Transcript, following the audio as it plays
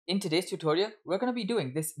In today's tutorial, we're going to be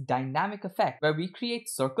doing this dynamic effect where we create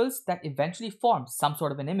circles that eventually form some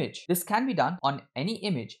sort of an image. This can be done on any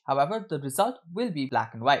image, however, the result will be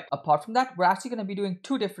black and white. Apart from that, we're actually going to be doing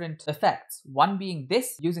two different effects, one being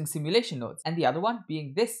this using simulation nodes and the other one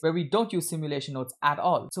being this where we don't use simulation nodes at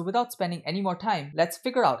all. So without spending any more time, let's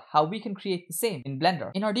figure out how we can create the same in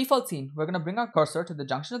Blender. In our default scene, we're going to bring our cursor to the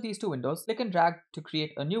junction of these two windows, click and drag to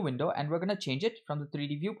create a new window, and we're going to change it from the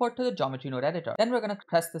 3D viewport to the geometry node editor. Then we're going to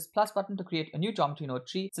press this plus button to create a new geometry node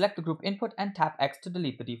tree, select the group input and tap X to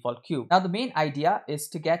delete the default cube. Now the main idea is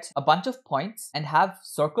to get a bunch of points and have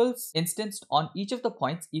circles instanced on each of the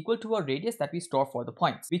points equal to a radius that we store for the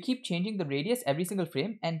points. We keep changing the radius every single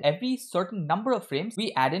frame, and every certain number of frames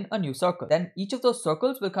we add in a new circle. Then each of those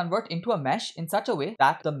circles will convert into a mesh in such a way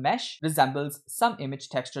that the mesh resembles some image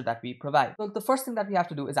texture that we provide. So the first thing that we have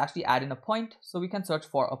to do is actually add in a point. So we can search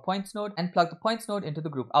for a points node and plug the points node into the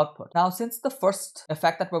group output. Now since the first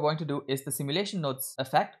effect that we're going to do is the simulation nodes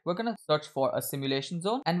effect, we're going to search for a simulation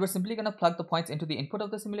zone, and we're simply going to plug the points into the input of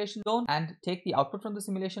the simulation zone and take the output from the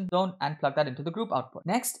simulation zone and plug that into the group output.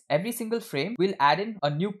 Next, every single frame we'll add in a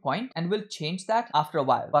new point and we'll change that after a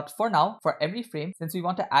while. But for now, for every frame, since we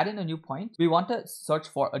want to add in a new point, we want to search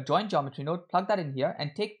for a join geometry node, plug that in here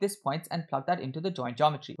and take this points and plug that into the join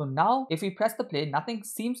geometry. So now if we press the play, nothing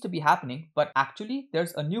seems to be happening, but actually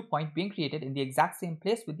there's a new point being created in the exact same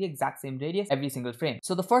place with the exact same radius every single frame.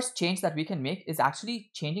 So the first change that we can make is actually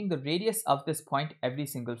changing the radius of this point every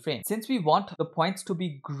single frame. Since we want the points to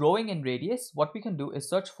be growing in radius, what we can do is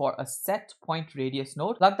search for a set point radius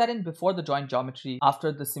node, plug that in before the join geometry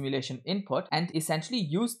after the simulation input, and essentially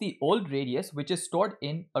use the old radius which is stored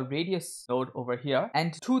in a radius node over here,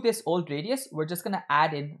 and to this old radius we're just going to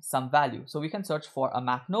add in some value. So we can search for a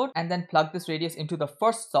math node and then plug this radius into the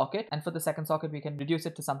first socket, and for the second socket we can reduce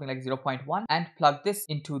it to something like 0.1 and plug this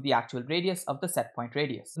into the actual radius of the set point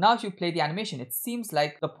radius. So now if you play the animation, it seems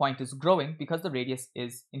like the point is growing because the radius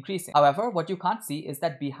is increasing. However, what you can't see is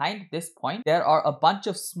that behind this point there are a bunch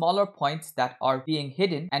of smaller points that are being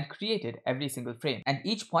hidden and created every single frame, and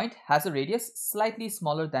each point has a radius slightly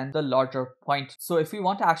smaller than the larger point. So if we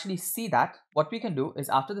want to actually see that, what we can do is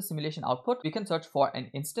after the simulation output we can search for an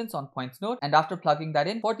instance on points node, and after plugging that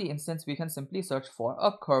in for the instance we can simply search for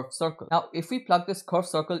a curved circle. Now if we plug this curved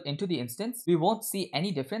circle into the instance, we won't see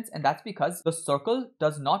any difference, and that's because the circle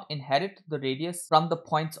does not inherit the radius from the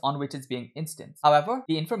points on which it's being instanced. However,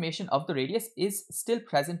 the information of the radius is still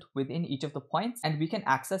present within each of the points, and we can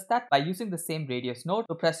access that by using the same radius node.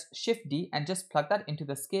 So press Shift D and just plug that into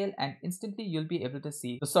the scale, and instantly you'll be able to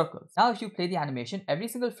see the circles. Now if you play the animation, every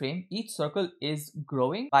single frame each circle is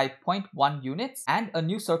growing by 0.1 units and a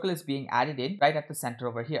new circle is being added in right at the center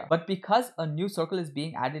over here. But because a new circle is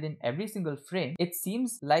being added in every single frame, it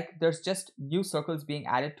seems like there's just new circles being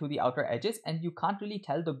added to the outer edges, and you can't really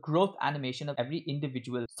tell the growth animation of every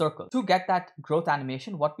individual circle. To get that growth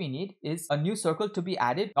animation, what we need is a new circle to be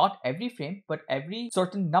added, not every frame but every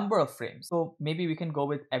certain number of frames. So maybe we can go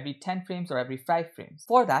with every 10 frames or every 5 frames.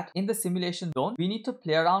 For that, in the simulation zone we need to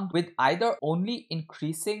play around with either only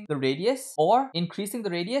increasing the radius or increasing the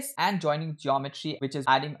radius and joining geometry, which is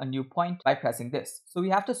adding a new point by pressing this. So we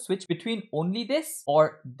have to switch between only this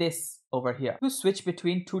or this over here. To switch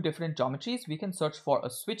between two different geometries, we can search for a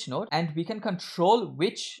switch node and we can control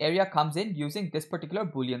which area comes in using this particular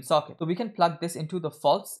boolean socket. So we can plug this into the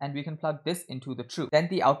false and we can plug this into the true. Then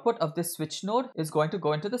the output of this switch node is going to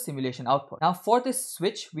go into the simulation output. Now for this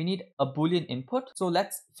switch we need a boolean input, so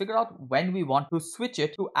let's figure out when we want to switch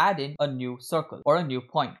it to add in a new circle or a new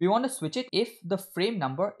point. We want to switch it if the frame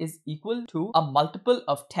number is equal to a multiple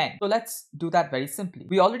of 10. So let's do that very simply.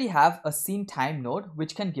 We already have a scene time node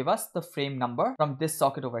which can give us the frame number from this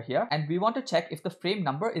socket over here, and we want to check if the frame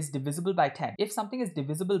number is divisible by 10. If something is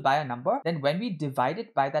divisible by a number, then when we divide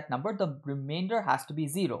it by that number, the remainder has to be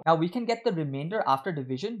 0. Now we can get the remainder after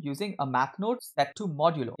division using a math node set to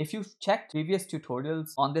modulo. If you've checked previous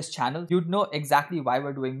tutorials on this channel, you'd know exactly why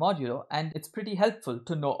we're doing modulo, and it's pretty helpful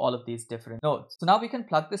to know all of these different nodes. So now we can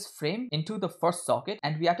plug this frame into the first socket,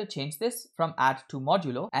 and we have to change this from add to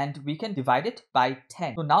modulo, and we can divide it by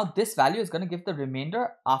 10. So now this value is going to give the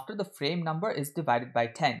remainder after the frame number is divided by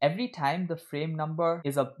 10. Every time the frame number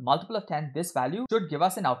is a multiple of 10, this value should give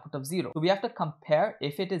us an output of 0. So we have to compare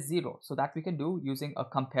if it is 0. So that we can do using a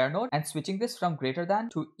compare node and switching this from greater than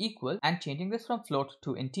to equal and changing this from float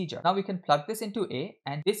to integer. Now we can plug this into A,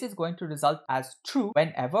 and this is going to result as true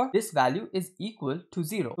whenever this value is equal to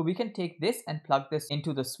 0. So we can take this and plug this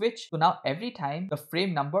into the switch. So now every time the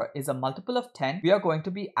frame number is a multiple of 10, we are going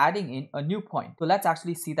to be adding in a new point. So let's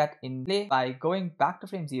actually see that in play by going back to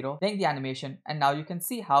frame 0, playing the animation, and now you can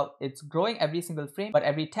see how it's growing every single frame, but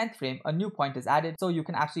every 10th frame a new point is added, so you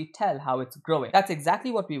can actually tell how it's growing. That's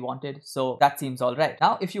exactly what we wanted, so that seems all right.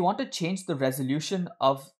 Now if you want to change the resolution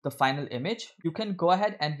of the final image, you can go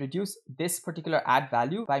ahead and reduce this particular add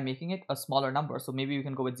value by making it a smaller number. So maybe you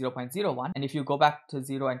can go with 0.01, and if you go back to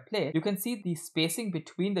 0 and play, you can see the spacing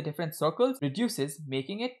between the different circles reduces,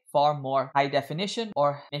 making it far more high definition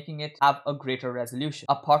or making it have a greater resolution.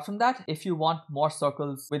 Apart from that, if you want more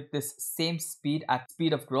circles with this same speed at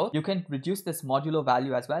speed of growth, you can reduce this modulo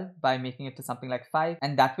value as well by making it to something like 5,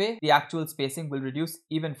 and that way the actual spacing will reduce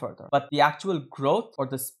even further, but the actual growth or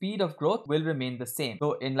the speed of growth will remain the same.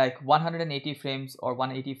 So in like 180 frames or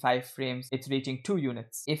 185 frames, it's reaching 2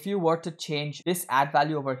 units. If you were to change this add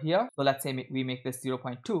value over here, so let's say we make this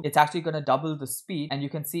 0.2, it's actually going to double the speed, and you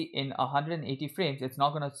can see in 180 frames it's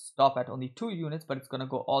not going to stop at only 2 units, but it's going to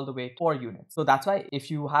go all the way to 4 units. So that's why if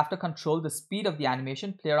you have to control the speed of the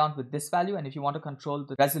animation, play around with this value, and if you want to control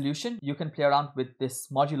the resolution, you can play around with this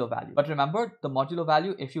modulo value. But remember, the modulo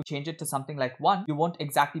value, if you change it to something like 1, you won't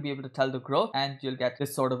exactly be able to tell the growth, and you'll get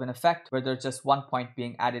this sort of an effect where there's just 1 point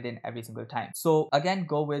being added in every single time. So again,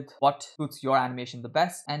 go with what suits your animation the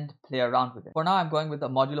best and play around with it. For now, I'm going with a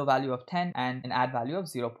modulo value of 10 and an add value of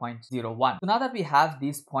 0.01. So now that we have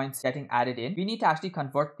these points getting added in, we need to actually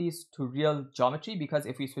convert these to real geometry, because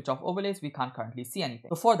if we switch off overlays, we can't currently see anything.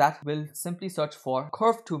 So for that, we'll simply search for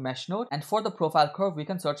curve to mesh node, and for the profile curve, we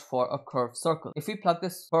can search for a curve circle. If we plug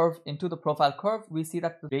this curve into the profile curve, we see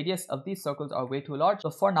that the radius of these circles are way too large. So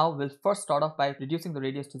for now, we'll first start off by reducing the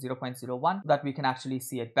radius to 0.01 so that we can actually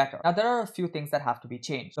see it better. Now there are a few things that have to be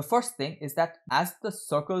changed. The first thing is that as the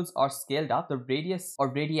circles are scaled up, the radius or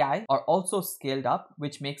radii are also scaled up,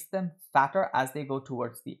 which makes them fatter as they go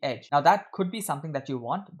towards the edge. Now that could be something that you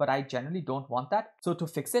want, but I generally don't want that. So to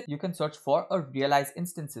fix it, you can search for a realize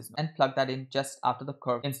instances and plug that in just after the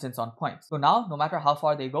curve instance on points. So now no matter how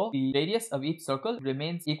far they go, the radius of each circle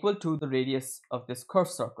remains equal to the radius of this curve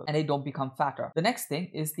circle, and they don't become fatter. The next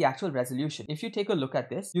thing is the actual resolution. If you take a look at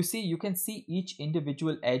this, you can see each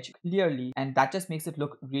individual edge clearly, and that just makes it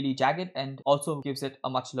look really jagged and also gives it a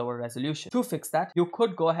much lower resolution. To fix that, you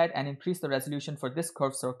could go ahead and increase the resolution for this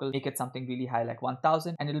curve circle, make it something really high like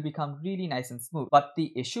 1000, and it'll become really nice and smooth. But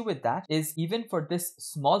the issue with that is even for this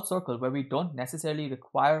small circle where we don't necessarily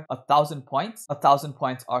require 1000 points, 1000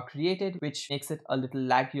 points are created, which makes it a little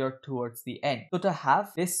laggier towards the end. So to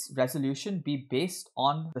have this resolution be based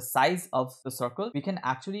on the size of the circle, we can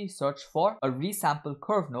actually search for a resample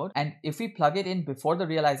curve node, and if we plug it in before the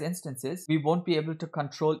realize instances, we won't be able to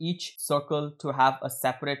control each circle to have a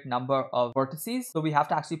separate number of vertices. So we have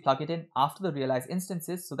to actually plug it in after the realize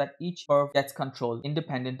instances so that each curve gets controlled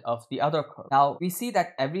independent of the other curve. Now we see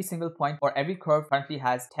that every single point or every curve currently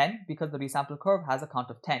has 10 because the resample curve has a count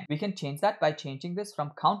of 10. We can change that by changing this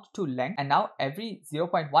from count to length, and now every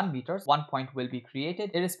 0.1 meters, 1 point will be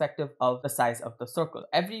created irrespective of the size of the circle.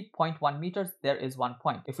 Every 0.1 meters, there is 1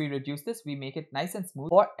 point. If we reduce this, we make it nice and smooth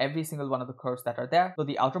for every single one of the curves that are there. So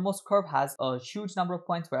the outermost curve has a huge number of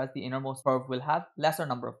points, whereas the innermost curve will have lesser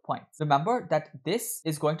number of points. Remember that this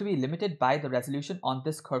is going to be limited by the resolution on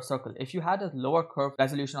this curve circle. If you had a lower curve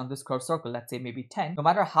resolution on this curve circle, let's say maybe 10, no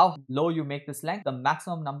matter how low you make this length, the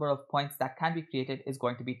maximum number of points that can be created is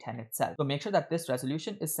going to be 10 itself. So make sure that this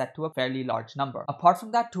resolution is set to a fairly large number. Apart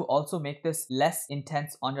from that, to also make this less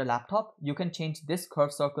intense on your laptop, you can change this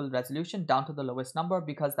curve circle resolution down to the lowest number,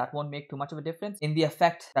 because that won't make too much of a difference in the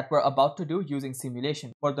effect that we're about to do using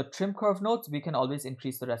simulation. For the trim curve nodes, we can always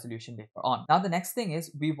increase the resolution later on. Now the next thing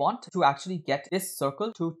is we want to actually get this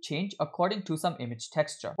circle to change according to some image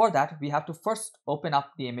texture. For that, we have to first open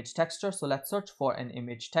up the image texture. So let's search for an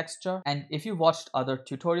image texture, and if you watched other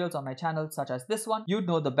tutorials on my channel such as this one, you'd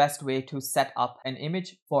know the best way to set up an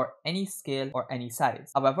image for any scale or any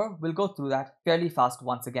size. However, we'll go through that fairly fast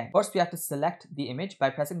once again. First, we have to select the image by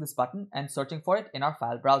pressing this button and searching for it in our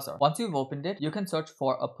file browser. Once you've opened it, you can search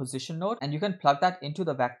for a position node, and you can plug that into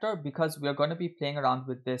the vector, because we're going to be playing around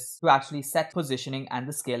with this to actually set positioning and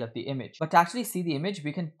the scale of the image. But to actually see the image,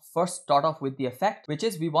 we can first start off with the effect, which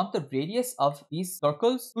is we want the radius of these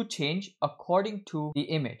circles to change according to the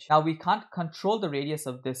image. Now we can't control the radius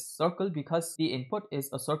of this circle because the input is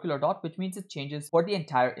a circular dot, which means it changes for the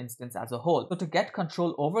entire instance as a whole. So to get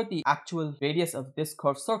control over the actual radius of this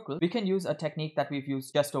curved circle, we can use a technique that we've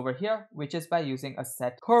used just over here, which is by using a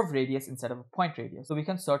set curve radius instead of a point radius. So we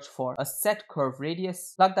can search for a set curve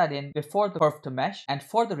radius, plug that in before the curve to mesh, and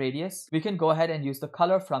for the radius, we can go ahead and use the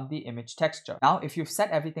color from the image texture. Now, if you've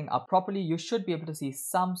set everything up properly, you should be able to see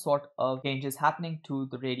some sort of changes happening to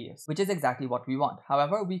the radius, which is exactly what we want.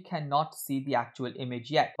 However, we cannot see the actual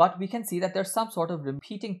image yet, but we can see that there's some sort of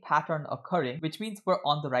repeating pattern occurring which means we're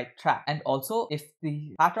on the right track. And also, if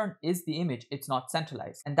the pattern is the image, it's not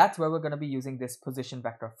centralized. And that's where we're going to be using this position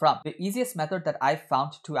vector from. The easiest method that I've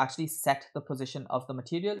found to actually set the position of the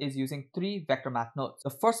material is using 3 vector math nodes. The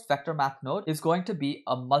first vector math node is going to be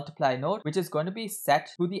a multiply node, which is going to be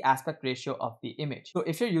set to the aspect ratio of the image. So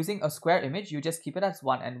if you're using a square image, you just keep it as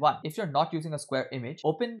 1 and 1. If you're not using a square image,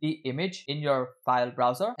 open the image in your file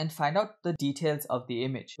browser and find out the details of the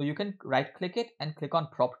image. So you can right click it and click on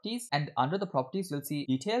properties, and under the properties you'll see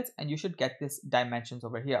details, and you should get this dimensions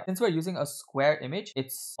over here. Since we're using a square image,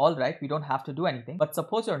 it's all right, we don't have to do anything. But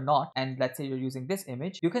suppose you're not, and let's say you're using this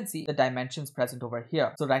image, you can see the dimensions present over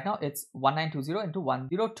here. So right now it's 1920 into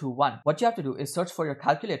 1021. What you have to do is search for your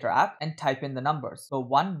calculator app and type in the numbers. So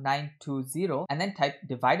 1920 and then type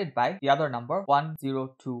divided by the other number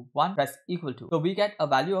 1021, press equal to. So we get a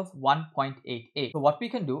value of 1.88. So what we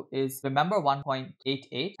can do is remember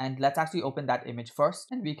 1.88, and let's actually open that image first,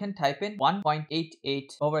 and we can type in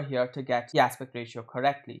 1.88 over here to get the aspect ratio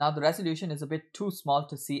correctly. Now the resolution is a bit too small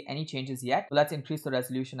to see any changes yet, so let's increase the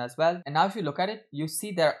resolution as well. And now if you look at it, you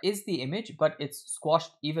see there is the image, but it's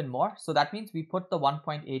squashed even more. So that means we put the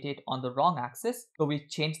 1.88 on the wrong axis. So we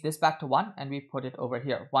change this back to 1 and we put it over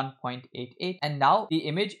here, 1.88. And now the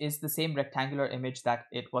image is the same rectangular image that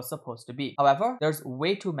it was supposed to be. However, there's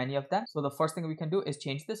way too many of them. So the first thing we can do is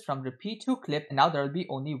change this from repeat to clip, and now there will be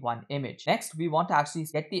only one image. Next, we want to actually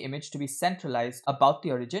get the image to be centralized about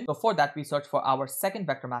the origin. So for that, we search for our second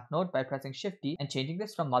vector math node by pressing Shift D and changing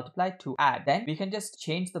this from multiply to add. Then we can just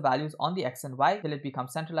change the values on the X and Y till it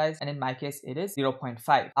becomes centralized, and in my case it is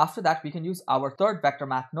 0.5. After that, we can use our third vector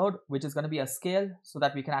math node, which is going to be a scale, so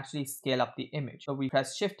that we can actually scale up the image. So we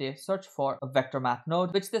press Shift A, search for a vector math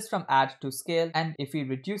node, switch this from add to scale, and if we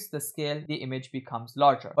reduce the scale, the image becomes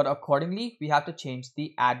larger. But accordingly, we have to change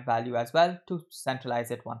the add value as well to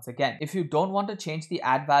centralize it once again. If you don't want to change the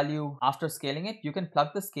add value after scaling it, you can plug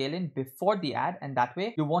the scale in before the add, and that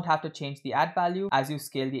way you won't have to change the add value as you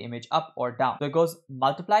scale the image up or down. So it goes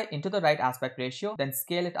multiply into the right aspect ratio, then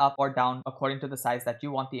scale it up or down according to the size that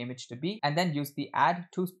you want the image to be, and then use the add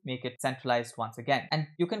to make it centralized once again. And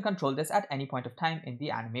you can control this at any point of time in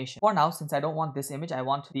the animation. For now, since I don't want this image, I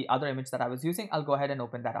want the other image that I was using, I'll go ahead and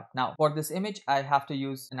open that up now. For this image, I have to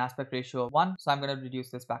use an aspect ratio of 1, so I'm going to reduce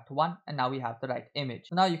this back to 1, and now we have the right image.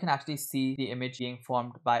 So now you can actually see the image being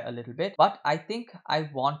formed by a little bit, but I think I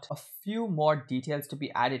want a few more details to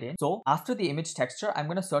be added in. So after the image texture, I'm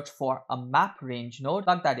going to search for a map range node,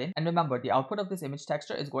 plug that in, and remember the output of this image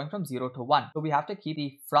texture is going from 0 to 1. So we have to keep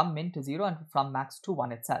the from min to 0 and from max to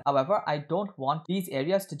 1 itself. However, I don't want these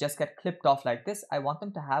areas to just get clipped off like this. I want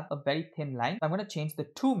them to have a very thin line. So I'm going to change the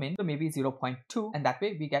to min to maybe 0.2, and that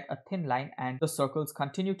way we get a thin line and the circles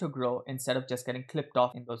continue to grow instead of just getting clipped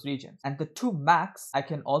off in those regions. And the to max I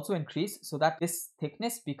can also increase so that this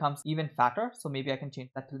thickness becomes even fatter. So maybe I can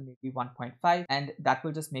change that to maybe 1.5, and that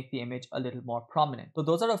will just make the image a little more prominent. So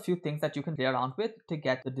those are a few things that you can play around with to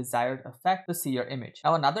get the desired effect to see your image.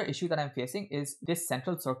 Now another issue that I'm facing is this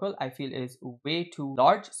central circle I feel is way too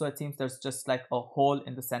large. So it seems there's just like a hole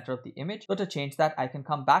in the center of the image. So to change that, I can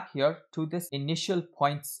come back here to this initial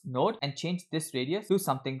points node and change this radius to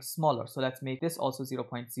something smaller. So let's make this also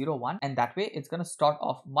 0.01, and that way it's going to start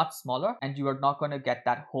off much smaller and you are not going to get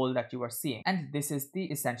that hole that you are seeing. And this is the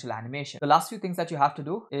essential animation. The last few things that you have to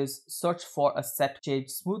do is search for a set shade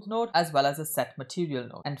smooth node as well as a set material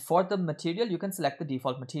node. And for the material, you can select the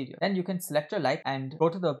default material. Then you can select your light and go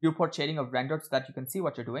to the viewport shading of rendered so that you can see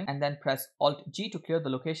what you're doing, and then press Alt G to clear the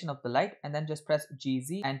location of the light, and then just press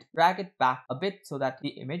GZ and drag it back a bit so that the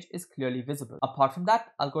image is clearly visible. Apart from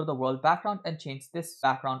that, I'll go to the world background and change this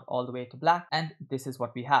background all the way to black, and this is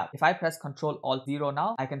what we have. If I press Ctrl Alt 0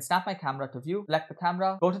 now, I can snap my camera to view, select the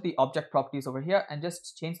camera, go to the object properties over here and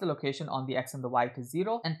just change the location on the X and the Y to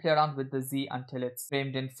 0 and play around with the Z until it's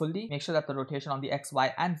framed in fully. Make sure that the rotation on the X,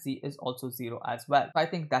 Y and Z is also 0 as well. So I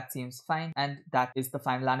think that seems fine, and that is the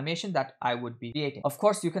final animation that I would be creating. Of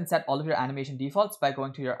course, you can set all of your animation defaults by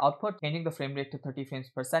going to your output, changing the frame rate to 30 frames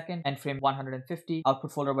per second, and frame 150,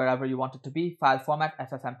 output folder wherever you want it to be, file format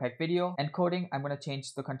FFmpeg video, encoding I'm going to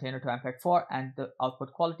change the container to MPEG-4, and the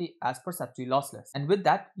output quality as perceptually lossless. And with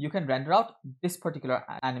that, you can render out this particular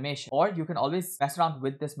animation, or you can always mess around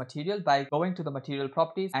with this material by going to the material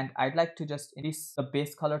properties, and I'd like to just increase the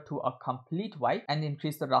base color to a complete white and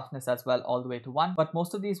increase the roughness as well all the way to 1, but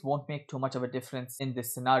most of these won't make too much of a difference in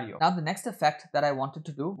this scenario. Now the next effect that I wanted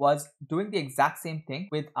to do was doing the exact same thing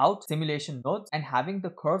without simulation nodes and having the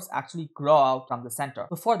curves actually grow out from the center.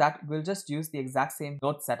 So for that, we'll just use the exact same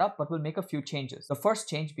node setup, but we'll make a few changes. The first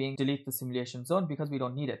change being delete the simulation zone because we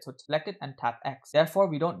don't need it. So select it and tap X. Therefore,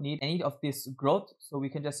 we don't need any of this growth, so we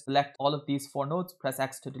can just select all of these 4 4 nodes, press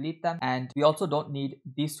X to delete them. And we also don't need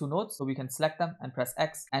these 2 nodes, so we can select them and press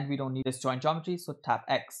X, and we don't need this join geometry, so tap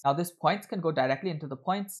X. Now this points can go directly into the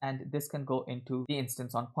points, and this can go into the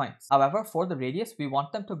instance on points. However, for the radius, we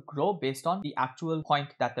want them to grow based on the actual point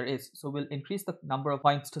that there is. So we'll increase the number of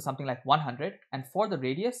points to something like 100, and for the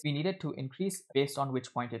radius, we need it to increase based on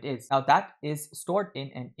which point it is. Now that is stored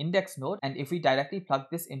in an index node, and if we directly plug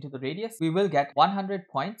this into the radius, we will get 100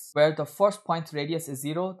 points, where the first point's radius is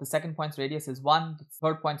 0, the second point's radius is 1, the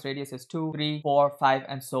third point's radius is 2, 3, 4, 5,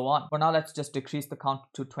 and so on. For now, let's just decrease the count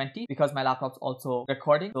to 20 because my laptop's also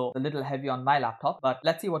recording, so a little heavy on my laptop, but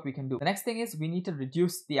let's see what we can do. The next thing is we need to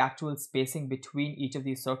reduce the actual spacing between each of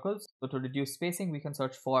these circles. So to reduce spacing, we can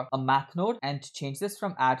search for a math node and change this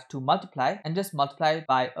from add to multiply, and just multiply it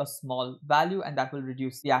by a small value, and that will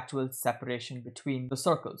reduce the actual separation between the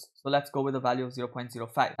circles. So let's go with a value of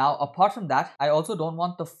 0.05. Now apart from that, I also don't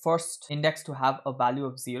want the first index to have a value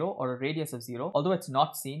of 0 or a radius of 0. Although it's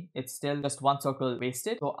not seen, it's still just one circle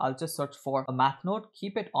wasted. So I'll just search for a math node,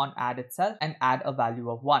 keep it on add itself, and add a value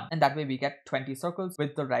of 1, and that way we get 20 circles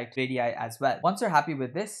with the right radii as well. Once you're happy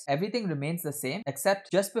with this, everything remains the same,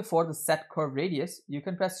 except just before the set curve radius, you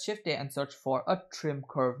can press Shift A and search for a trim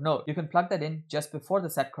curve node. You can plug that in just before the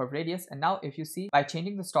set curve radius, and now if you see, by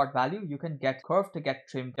changing the start value, you can get curve to get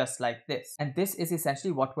trimmed just like this. And this is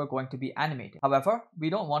essentially what we're going to be animating. However, we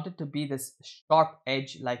don't want it to be this sharp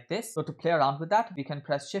edge like this. So to play around with that, we can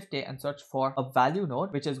press Shift A and search for a value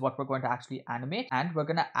node, which is what we're going to actually animate, and we're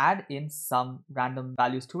going to add in some random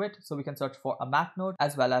values to it. So we can search for a math node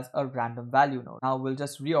as well as a random value node. Now we'll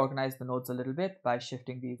just reorganize the nodes a little bit by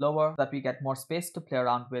shifting these lower so that we get more space to play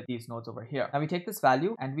around with these nodes over here. Now we take this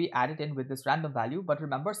value and we add it in with this random value, but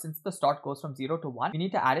remember, since the start goes from 0 to 1, we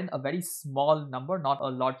need to add in a very small number, not a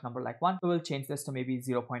large number like 1. So we'll change this to maybe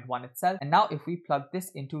 0.1 itself. And now if we plug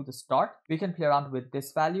this into the start, we can play around with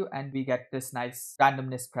this value and we get this nice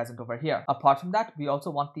randomness present over here. Apart from that, we also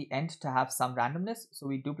want the end to have some randomness. So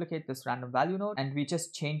we duplicate this random value node and we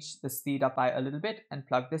just change the speed up by a little bit and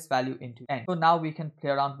plug this value into end. So now we can play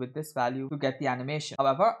around with this value to get the animation.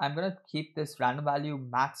 However, I'm going to keep this random value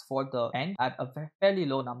max for the end at a fairly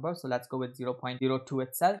low number. So let's go with 0.02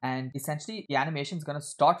 itself. And essentially the animation is going to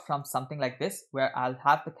start from something like this, where I'll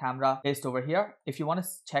have the camera placed over here. If you want to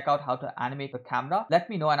check out how to animate the camera, let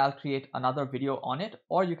me know and I'll create another video on it,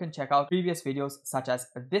 or you can check out previous videos such as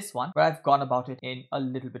this one where I've gone about it in a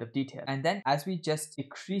little bit of detail. And then as we just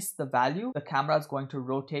decrease the value, the camera is going to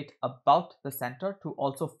rotate about the center to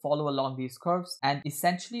also follow along these curves. And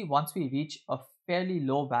essentially once we reach a fairly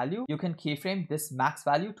low value, you can keyframe this max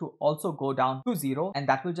value to also go down to 0, and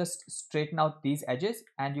that will just straighten out these edges.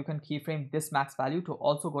 And you can keyframe this max value to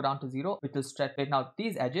also go down to 0, which will straighten out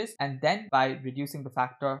these edges. And then by reducing the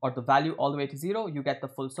factor or the value all the way to 0, you get the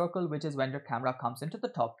full circle, which is when your camera comes into the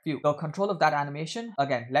top view. So control of that animation,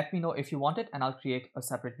 again, let me know if you want it and I'll create a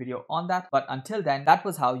separate video on that. But until then, that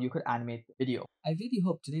was how you could animate the video. I really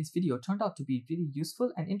hope today's video turned out to be really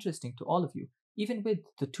useful and interesting to all of you, even with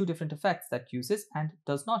the 2 different effects that uses and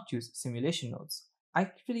does not use simulation nodes. I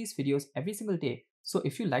release videos every single day, so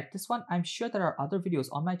if you like this one, I'm sure there are other videos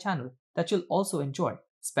on my channel that you'll also enjoy,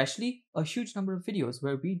 especially a huge number of videos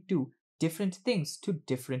where we do different things to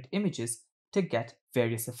different images to get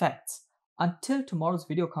various effects. Until tomorrow's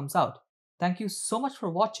video comes out, thank you so much for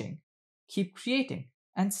watching, keep creating,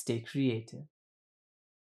 and stay creative.